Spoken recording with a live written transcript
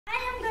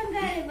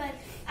Ganga river.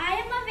 I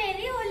am a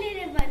very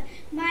holy river.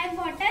 My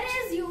water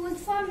is used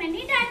for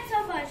many types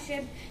of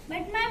worship,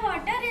 but my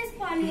water is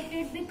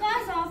polluted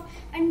because of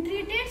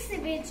untreated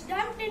sewage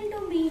dumped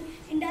into me,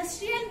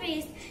 industrial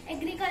waste,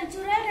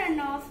 agricultural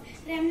runoff,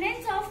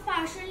 remnants of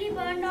partially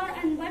burned or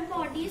unburned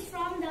bodies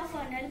from the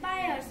funeral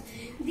pyres.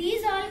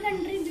 These all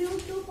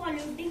contribute to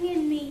polluting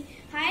in me.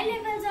 High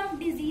levels of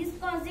disease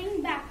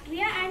causing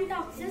bacteria and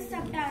toxic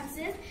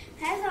substances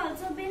has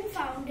also been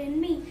found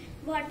in me.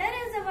 Water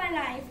is our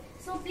life,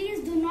 so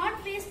please do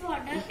not waste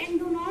water and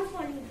do not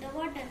pollute the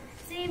water.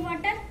 Save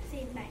water,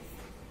 save life.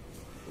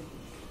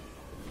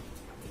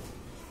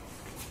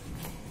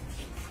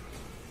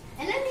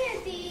 Hello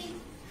Niyati.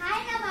 Hi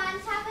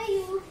Navans, how are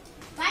you?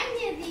 Fine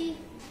Niyati.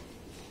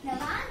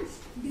 Navans,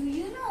 do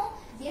you know,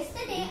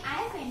 yesterday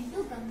I went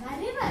to Ganga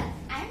river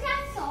and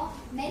I saw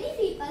many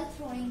people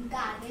throwing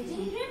garbage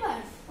in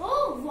river.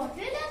 Oh, what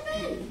will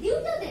happen? Due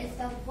to this,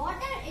 the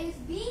water is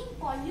being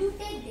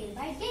polluted day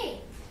by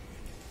day.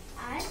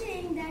 I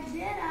think that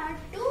there are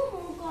two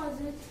more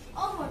causes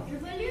of water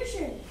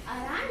pollution.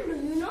 Arvind,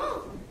 do you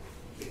know?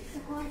 The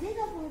causes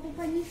of water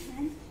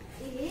pollution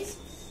is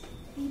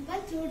people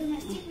throw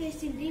domestic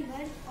waste in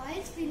river,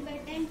 oil spilled by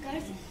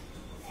tankers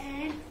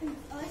and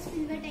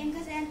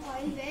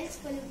oil wells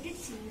polluted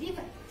sea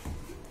river.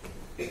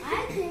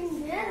 I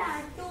think there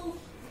are two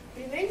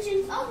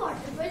preventions of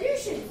water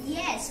pollution.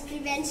 Yes,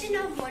 prevention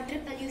of water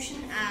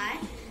pollution are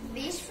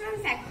waste from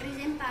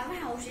factories and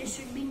powerhouses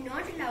should be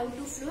not allowed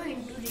to flow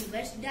into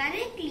rivers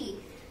directly.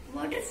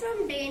 Water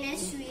from drain and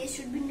sewage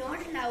should be not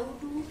allowed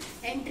to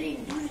enter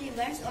into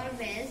rivers or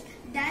wells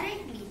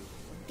directly.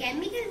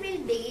 Chemical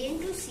will begin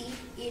to seep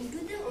into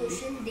the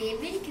ocean. They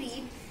will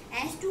creep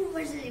as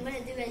towards the river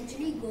and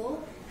eventually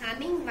go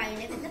harming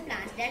wildlife and the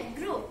plants that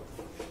grow.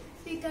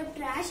 Pick up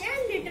trash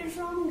and litter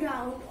from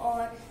ground,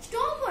 or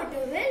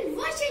stormwater will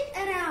wash it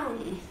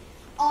around.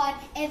 Or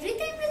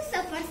everything will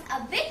suffer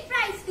a big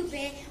price to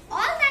pay. All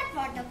that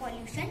water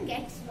pollution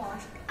gets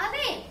washed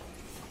away.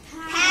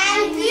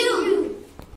 Thank you.